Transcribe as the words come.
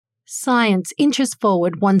Science inches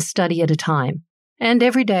forward one study at a time, and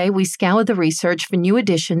every day we scour the research for new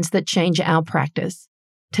additions that change our practice.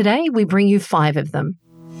 Today, we bring you 5 of them.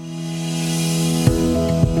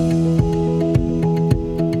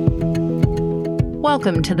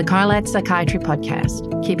 Welcome to the Carlat Psychiatry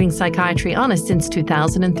Podcast, keeping psychiatry honest since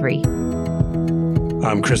 2003.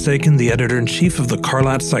 I'm Chris Aiken, the editor-in-chief of the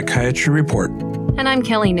Carlat Psychiatry Report. And I'm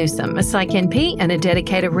Kelly Newsom, a Psych NP and a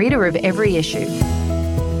dedicated reader of every issue.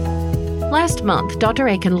 Last month, Dr.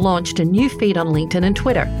 Aiken launched a new feed on LinkedIn and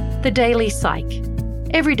Twitter, The Daily Psych.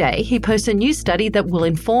 Every day, he posts a new study that will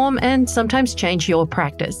inform and sometimes change your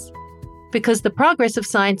practice. Because the progress of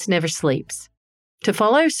science never sleeps. To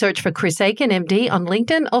follow, search for Chris Aiken MD on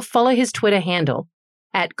LinkedIn or follow his Twitter handle,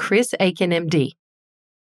 @ChrisAikenMD.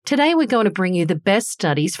 Today, we're going to bring you the best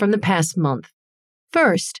studies from the past month.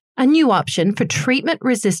 First, a new option for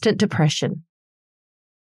treatment-resistant depression.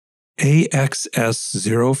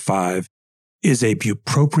 AXS-05 is a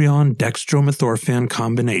bupropion-dextromethorphan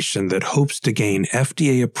combination that hopes to gain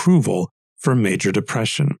FDA approval for major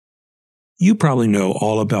depression. You probably know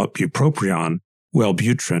all about bupropion,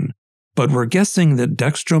 Wellbutrin, but we're guessing that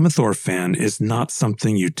dextromethorphan is not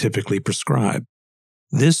something you typically prescribe.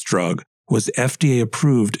 This drug was FDA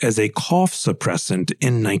approved as a cough suppressant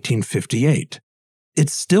in 1958.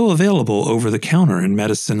 It's still available over the counter in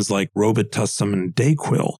medicines like Robitussin and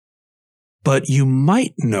Dayquil. But you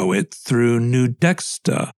might know it through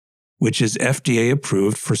Nuedexta, which is FDA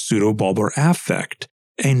approved for pseudobulbar affect,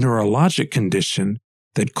 a neurologic condition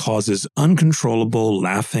that causes uncontrollable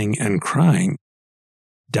laughing and crying.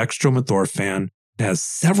 Dextromethorphan has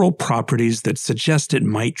several properties that suggest it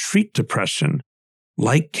might treat depression.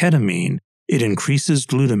 Like ketamine, it increases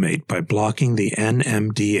glutamate by blocking the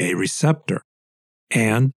NMDA receptor.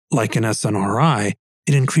 And, like an SNRI,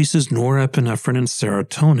 it increases norepinephrine and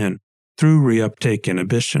serotonin through reuptake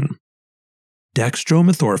inhibition.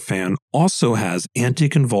 Dextromethorphan also has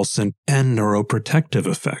anticonvulsant and neuroprotective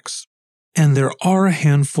effects. And there are a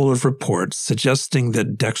handful of reports suggesting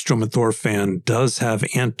that dextromethorphan does have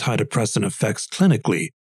antidepressant effects clinically,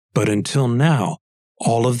 but until now,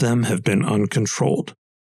 all of them have been uncontrolled.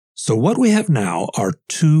 So what we have now are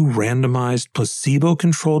 2 randomized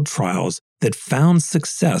placebo-controlled trials that found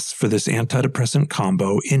success for this antidepressant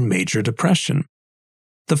combo in major depression.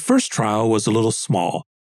 The first trial was a little small,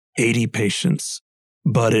 80 patients,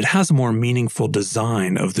 but it has a more meaningful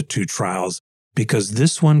design of the 2 trials because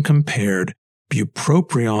this one compared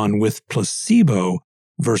bupropion with placebo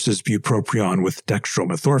versus bupropion with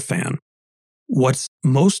dextromethorphan. What's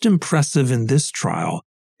most impressive in this trial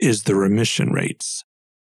is the remission rates.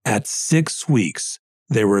 At 6 weeks,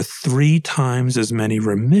 there were 3 times as many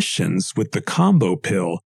remissions with the combo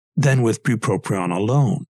pill than with bupropion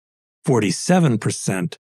alone,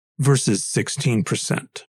 47% versus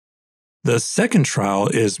 16%. The second trial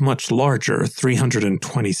is much larger,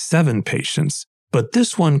 327 patients, but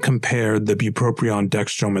this one compared the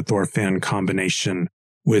bupropion-dextromethorphan combination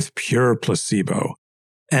with pure placebo.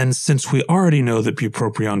 And since we already know that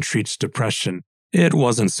bupropion treats depression, it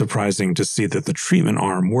wasn't surprising to see that the treatment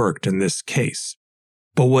arm worked in this case.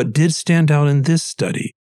 But what did stand out in this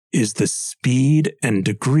study is the speed and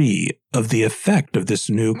degree of the effect of this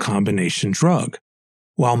new combination drug.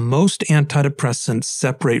 While most antidepressants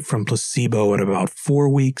separate from placebo at about 4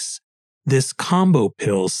 weeks, this combo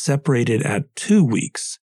pill separated at 2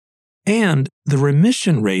 weeks. And the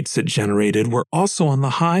remission rates it generated were also on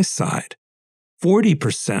the high side.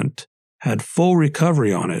 40% had full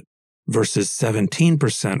recovery on it versus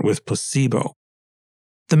 17% with placebo.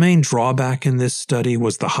 The main drawback in this study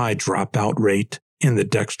was the high dropout rate in the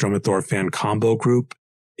dextromethorphan combo group.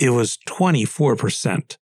 It was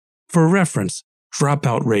 24%. For reference,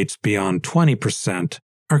 dropout rates beyond 20%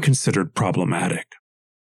 are considered problematic.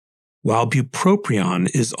 While bupropion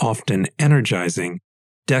is often energizing,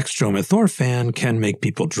 dextromethorphan can make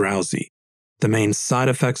people drowsy. The main side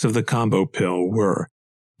effects of the combo pill were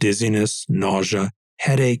dizziness, nausea,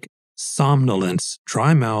 headache, somnolence,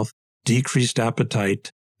 dry mouth, decreased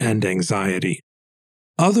appetite, and anxiety.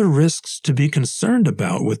 Other risks to be concerned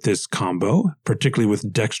about with this combo, particularly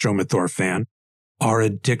with dextromethorphan, are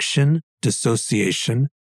addiction, dissociation,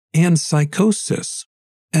 and psychosis.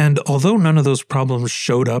 And although none of those problems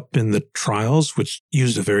showed up in the trials, which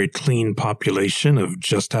used a very clean population of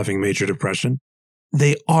just having major depression,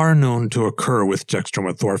 they are known to occur with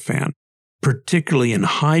dextromethorphan, particularly in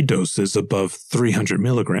high doses above 300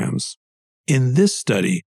 milligrams. In this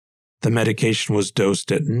study, the medication was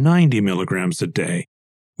dosed at 90 milligrams a day,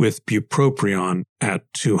 with bupropion at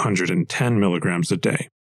 210 milligrams a day.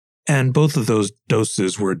 And both of those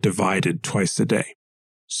doses were divided twice a day.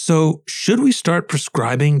 So, should we start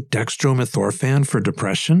prescribing dextromethorphan for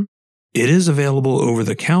depression? It is available over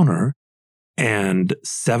the counter, and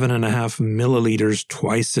 7.5 milliliters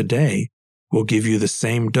twice a day will give you the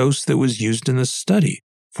same dose that was used in the study,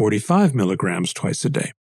 45 milligrams twice a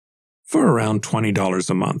day, for around $20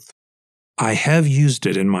 a month. I have used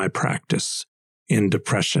it in my practice in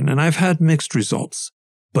depression, and I've had mixed results.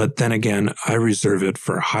 But then again, I reserve it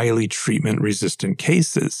for highly treatment-resistant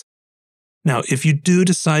cases. Now, if you do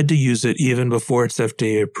decide to use it even before it's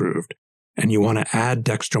FDA approved, and you want to add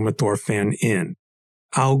dextromethorphan in,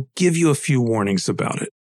 I'll give you a few warnings about it.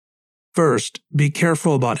 First, be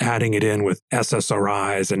careful about adding it in with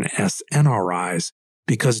SSRIs and SNRIs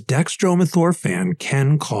because dextromethorphan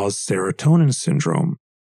can cause serotonin syndrome.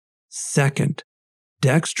 Second,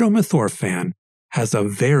 dextromethorphan has a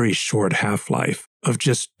very short half-life of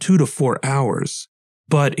just 2 to 4 hours.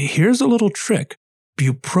 But here's a little trick.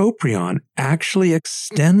 Bupropion actually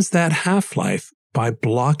extends that half-life by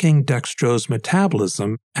blocking dextro's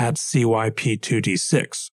metabolism at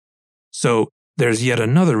CYP2D6. So there's yet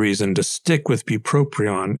another reason to stick with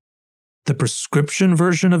bupropion. The prescription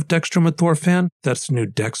version of dextromethorphan, that's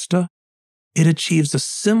Nuedexta, it achieves a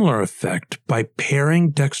similar effect by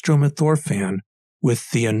pairing dextromethorphan with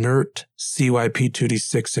the inert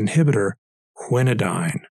CYP2D6 inhibitor,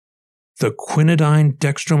 quinidine. The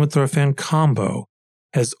quinidine-dextromethorphan combo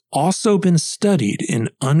has also been studied in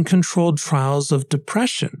uncontrolled trials of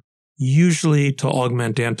depression, usually to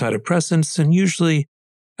augment antidepressants and usually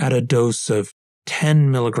at a dose of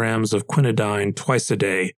 10 milligrams of quinidine twice a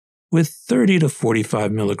day with 30 to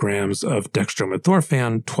 45 milligrams of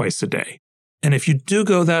dextromethorphan twice a day. And if you do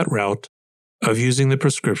go that route of using the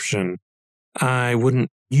prescription, I wouldn't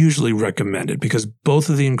usually recommend it because both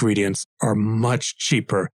of the ingredients are much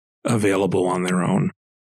cheaper available on their own.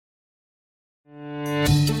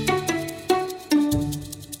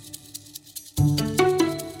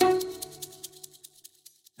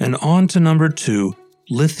 And on to number 2,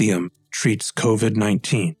 lithium treats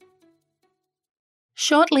COVID-19.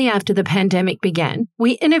 Shortly after the pandemic began,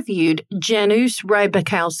 we interviewed Janusz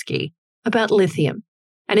Rybakowski about lithium.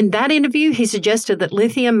 And in that interview, he suggested that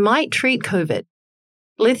lithium might treat COVID.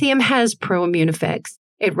 Lithium has pro-immune effects.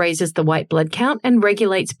 It raises the white blood count and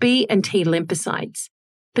regulates B and T lymphocytes.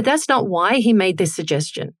 But that's not why he made this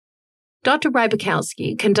suggestion. Dr.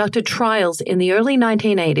 Rybakowski conducted trials in the early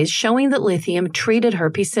 1980s showing that lithium treated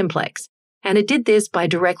herpes simplex, and it did this by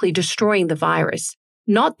directly destroying the virus,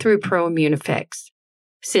 not through pro-immune effects.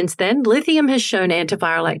 Since then, lithium has shown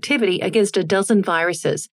antiviral activity against a dozen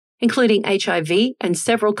viruses, including HIV and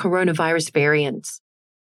several coronavirus variants.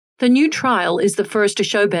 The new trial is the first to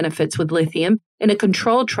show benefits with lithium in a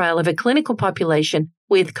controlled trial of a clinical population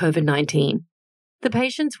with COVID-19. The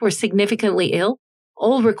patients were significantly ill.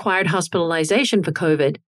 All required hospitalization for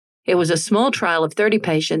COVID. It was a small trial of 30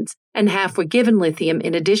 patients, and half were given lithium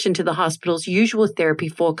in addition to the hospital's usual therapy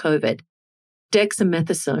for COVID,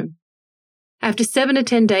 dexamethasone. After 7 to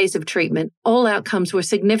 10 days of treatment, all outcomes were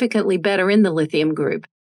significantly better in the lithium group.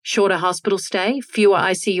 Shorter hospital stay, fewer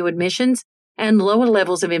ICU admissions, and lower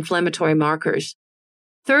levels of inflammatory markers.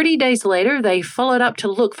 30 days later, they followed up to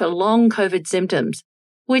look for long COVID symptoms,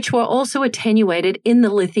 which were also attenuated in the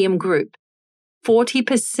lithium group.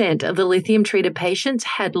 40% of the lithium-treated patients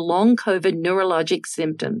had long COVID neurologic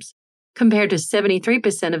symptoms, compared to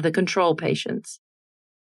 73% of the control patients.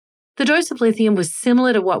 The dose of lithium was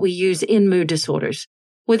similar to what we use in mood disorders,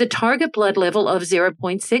 with a target blood level of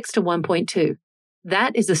 0.6 to 1.2.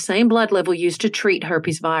 That is the same blood level used to treat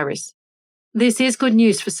herpes virus. This is good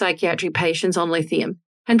news for psychiatric patients on lithium,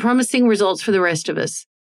 and promising results for the rest of us.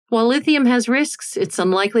 While lithium has risks, it's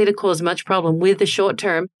unlikely to cause much problem with the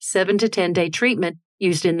short-term 7 to 10-day treatment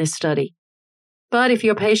used in this study. But if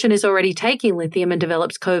your patient is already taking lithium and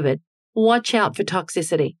develops COVID, watch out for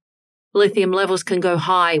toxicity. Lithium levels can go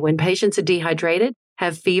high when patients are dehydrated,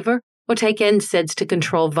 have fever, or take NSAIDs to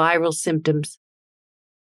control viral symptoms.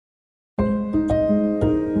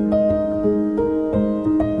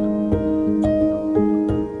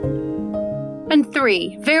 And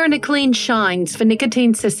 3, varenicline shines for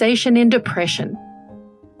nicotine cessation in depression.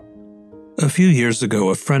 A few years ago,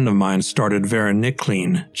 a friend of mine started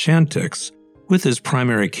varenicline, Chantix, with his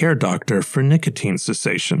primary care doctor for nicotine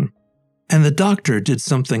cessation. And the doctor did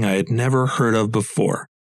something I had never heard of before.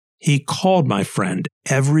 He called my friend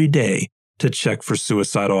every day to check for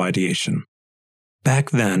suicidal ideation.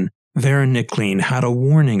 Back then, varenicline had a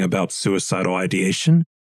warning about suicidal ideation,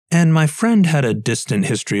 and my friend had a distant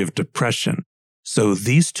history of depression. So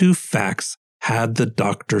these two facts had the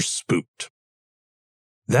doctor spooked.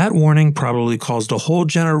 That warning probably caused a whole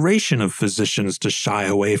generation of physicians to shy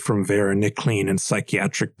away from varenicline in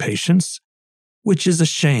psychiatric patients, which is a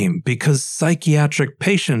shame because psychiatric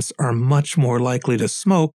patients are much more likely to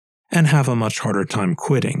smoke and have a much harder time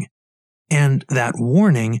quitting. And that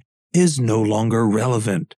warning is no longer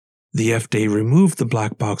relevant. The FDA removed the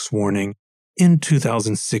black box warning in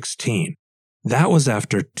 2016. That was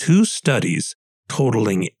after 2 studies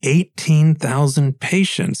totaling 18,000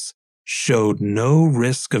 patients showed no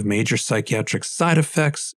risk of major psychiatric side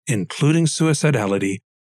effects, including suicidality,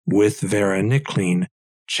 with varenicline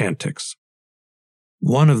Chantix.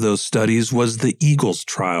 One of those studies was the EAGLES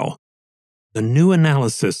trial. The new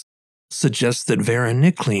analysis suggests that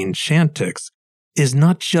varenicline Chantix is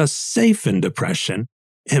not just safe in depression,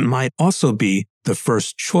 it might also be the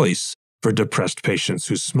first choice for depressed patients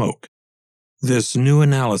who smoke. This new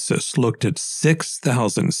analysis looked at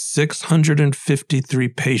 6,653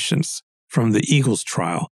 patients from the EAGLES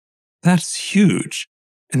trial. That's huge.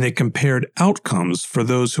 And they compared outcomes for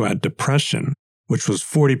those who had depression, which was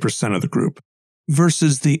 40% of the group,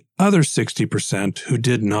 versus the other 60% who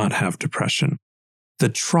did not have depression. The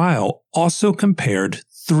trial also compared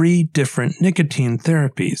 3 different nicotine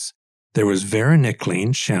therapies. There was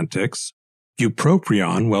varenicline Chantix,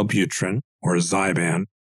 bupropion Wellbutrin, or Zyban,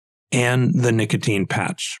 and the nicotine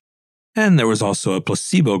patch. And there was also a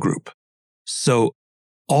placebo group. So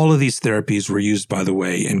all of these therapies were used, by the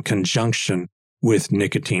way, in conjunction with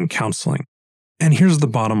nicotine counseling. And here's the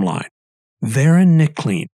bottom line.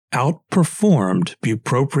 Varenicline outperformed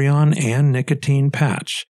bupropion and nicotine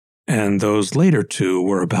patch, and those later 2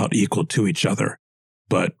 were about equal to each other,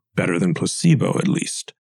 but better than placebo at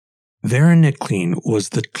least. Varenicline was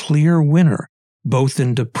the clear winner, both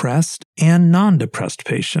in depressed and non-depressed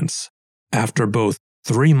patients, after both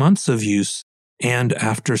 3 months of use and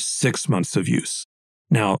after 6 months of use.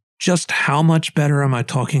 Now, just how much better am I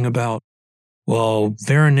talking about? Well,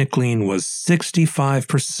 varenicline was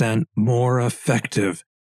 65% more effective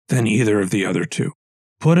than either of the other 2.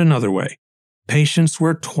 Put another way, patients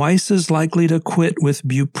were twice as likely to quit with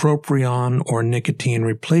bupropion or nicotine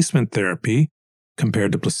replacement therapy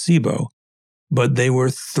compared to placebo, but they were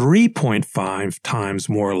 3.5 times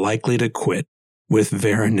more likely to quit with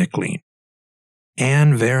varenicline.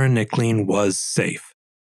 And varenicline was safe.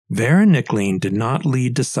 Varenicline did not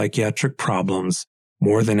lead to psychiatric problems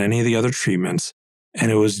more than any of the other treatments,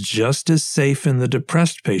 and it was just as safe in the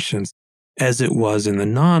depressed patients as it was in the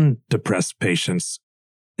non-depressed patients.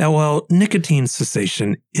 Now, while nicotine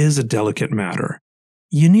cessation is a delicate matter,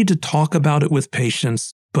 you need to talk about it with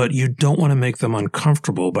patients, but you don't want to make them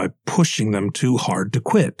uncomfortable by pushing them too hard to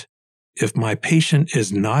quit. If my patient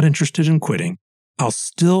is not interested in quitting, I'll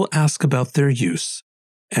still ask about their use,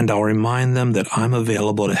 and I'll remind them that I'm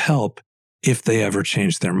available to help if they ever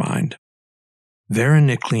change their mind.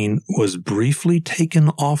 Varenicline was briefly taken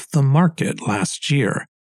off the market last year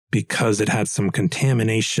because it had some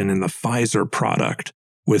contamination in the Pfizer product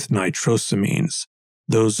with nitrosamines.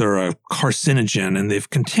 Those are a carcinogen, and they've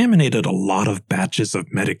contaminated a lot of batches of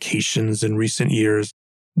medications in recent years.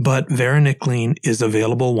 But varenicline is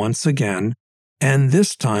available once again, and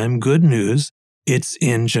this time, good news, it's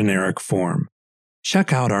in generic form.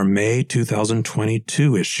 Check out our May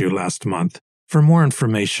 2022 issue last month for more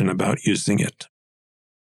information about using it.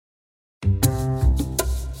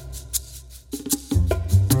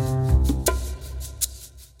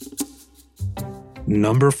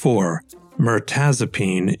 Number 4.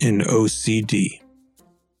 Mirtazapine in OCD.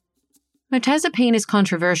 Mirtazapine is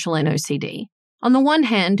controversial in OCD. On the one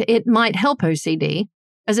hand, it might help OCD,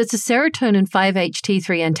 as it's a serotonin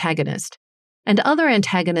 5-HT3 antagonist, and other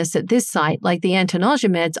antagonists at this site, like the anti-nausea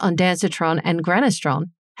meds ondansetron and granisetron,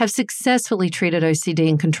 have successfully treated OCD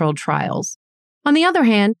in controlled trials. On the other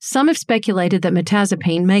hand, some have speculated that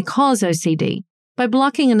mirtazapine may cause OCD by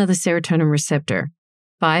blocking another serotonin receptor,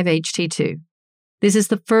 5-HT2. This is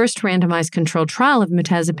the first randomized controlled trial of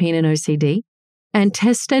mirtazapine in OCD and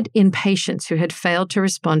tested in patients who had failed to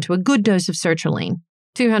respond to a good dose of sertraline,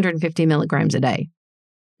 250 milligrams a day.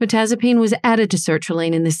 Mirtazapine was added to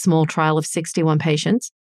sertraline in this small trial of 61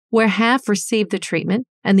 patients, where half received the treatment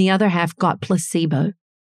and the other half got placebo.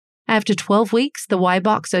 After 12 weeks, the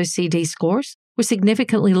Y-box OCD scores were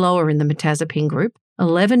significantly lower in the mirtazapine group,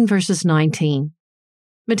 11 versus 19.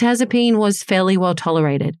 Mirtazapine was fairly well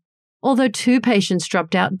tolerated, although 2 patients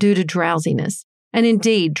dropped out due to drowsiness. And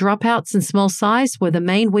indeed, dropouts and small size were the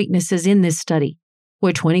main weaknesses in this study,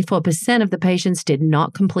 where 24% of the patients did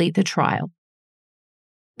not complete the trial.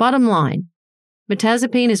 Bottom line,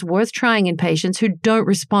 mirtazapine is worth trying in patients who don't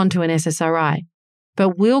respond to an SSRI,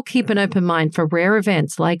 but we'll keep an open mind for rare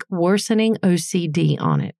events like worsening OCD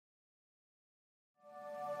on it.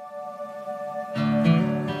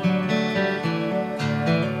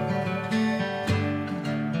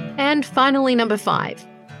 finally, number 5.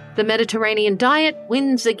 The Mediterranean diet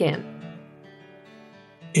wins again.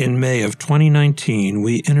 In May of 2019,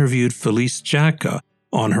 we interviewed Felice Jacka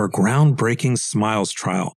on her groundbreaking SMILES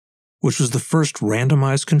trial, which was the first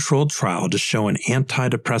randomized controlled trial to show an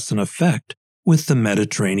antidepressant effect with the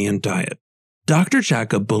Mediterranean diet. Dr.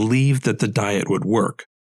 Jacka believed that the diet would work,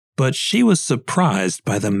 but she was surprised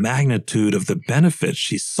by the magnitude of the benefits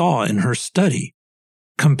she saw in her study.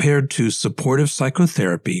 Compared to supportive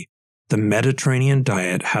psychotherapy, the Mediterranean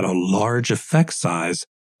diet had a large effect size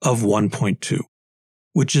of 1.2,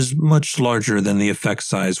 which is much larger than the effect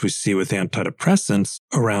size we see with antidepressants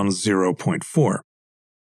around 0.4.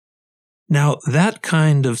 Now, that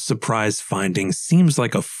kind of surprise finding seems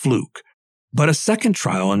like a fluke, but a second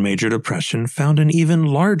trial in major depression found an even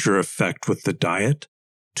larger effect with the diet,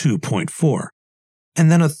 2.4.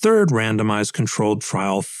 And then a third randomized controlled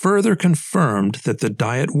trial further confirmed that the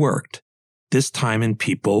diet worked, this time in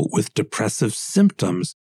people with depressive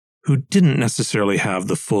symptoms who didn't necessarily have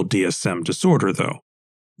the full DSM disorder, though.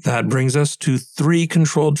 That brings us to 3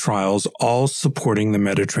 controlled trials, all supporting the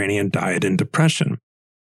Mediterranean diet in depression.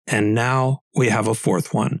 And now we have a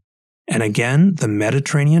 4th one. And again, the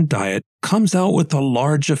Mediterranean diet comes out with a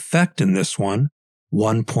large effect in this one,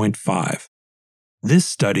 1.5. This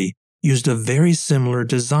study used a very similar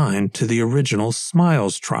design to the original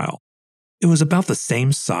SMILES trial. It was about the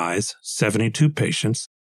same size, 72 patients,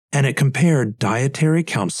 and it compared dietary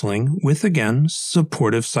counseling with, again,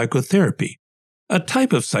 supportive psychotherapy. A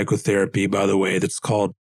type of psychotherapy, by the way, that's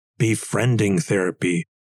called befriending therapy,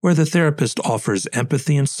 where the therapist offers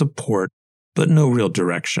empathy and support, but no real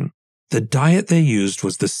direction. The diet they used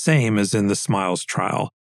was the same as in the SMILES trial,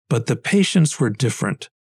 but the patients were different.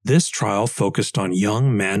 This trial focused on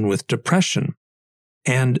young men with depression,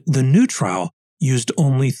 and the new trial used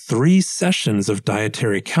only 3 sessions of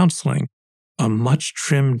dietary counseling, a much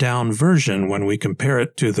trimmed-down version when we compare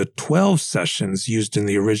it to the 12 sessions used in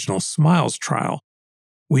the original SMILES trial.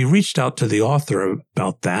 We reached out to the author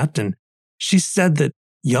about that, and she said that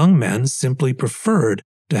young men simply preferred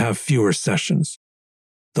to have fewer sessions.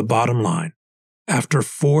 The bottom line, after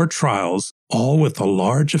 4 trials, all with a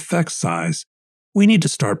large effect size, we need to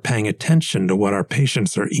start paying attention to what our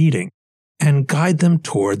patients are eating and guide them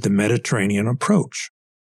toward the Mediterranean approach.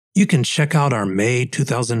 You can check out our May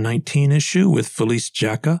 2019 issue with Felice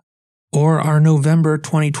Jacka or our November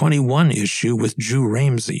 2021 issue with Drew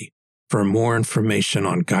Ramsey for more information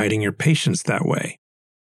on guiding your patients that way.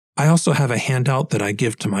 I also have a handout that I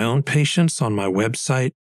give to my own patients on my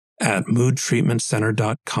website at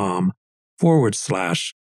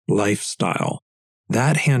moodtreatmentcenter.com/lifestyle.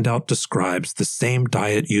 That handout describes the same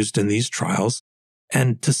diet used in these trials,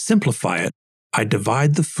 and to simplify it, I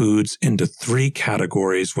divide the foods into 3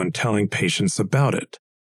 categories when telling patients about it.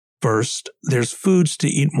 First, there's foods to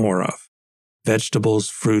eat more of: vegetables,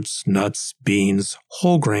 fruits, nuts, beans,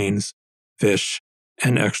 whole grains, fish,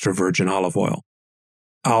 and extra virgin olive oil.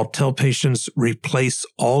 I'll tell patients replace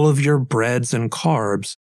all of your breads and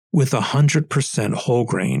carbs with 100% whole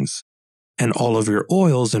grains, and all of your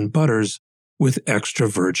oils and butters with extra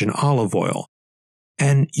virgin olive oil.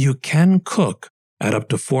 And you can cook at up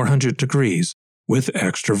to 400 degrees with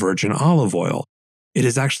extra virgin olive oil. It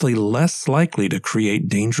is actually less likely to create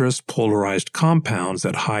dangerous polarized compounds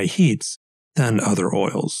at high heats than other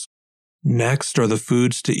oils. Next are the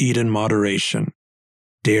foods to eat in moderation: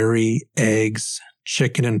 dairy, eggs,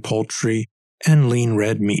 chicken and poultry, and lean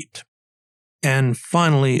red meat. And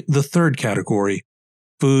finally, the third category,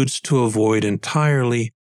 foods to avoid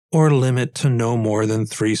entirely or limit to no more than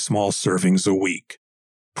 3 small servings a week: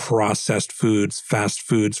 processed foods, fast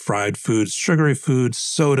foods, fried foods, sugary foods,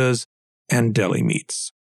 sodas, and deli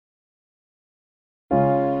meats.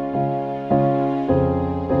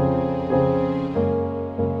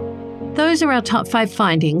 Those are our top 5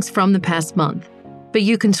 findings from the past month, but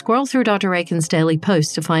you can scroll through Dr. Akin's daily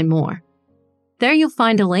posts to find more. There you'll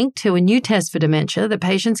find a link to a new test for dementia that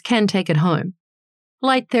patients can take at home: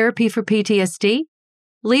 light therapy for PTSD,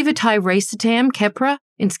 levetiracetam Keppra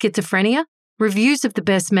in schizophrenia, reviews of the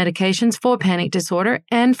best medications for panic disorder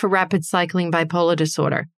and for rapid cycling bipolar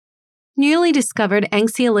disorder, newly discovered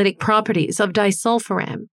anxiolytic properties of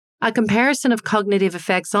disulfiram, a comparison of cognitive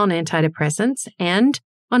effects on antidepressants, and,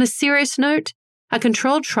 on a serious note, a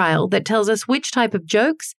controlled trial that tells us which type of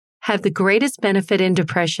jokes have the greatest benefit in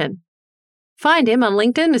depression. Find him on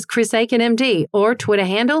LinkedIn as Chris Akin MD or Twitter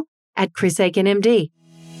handle at Chris Akin MD.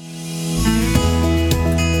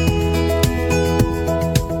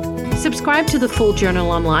 Subscribe to the Full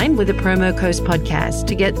Journal online with the promo code podcast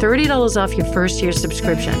to get $30 off your first year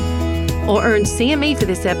subscription. Or earn CME for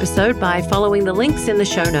this episode by following the links in the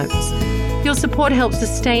show notes. Your support helps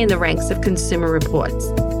us stay in the ranks of Consumer Reports,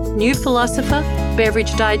 New Philosopher,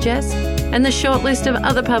 Beverage Digest, and the short list of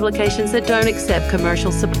other publications that don't accept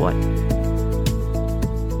commercial support.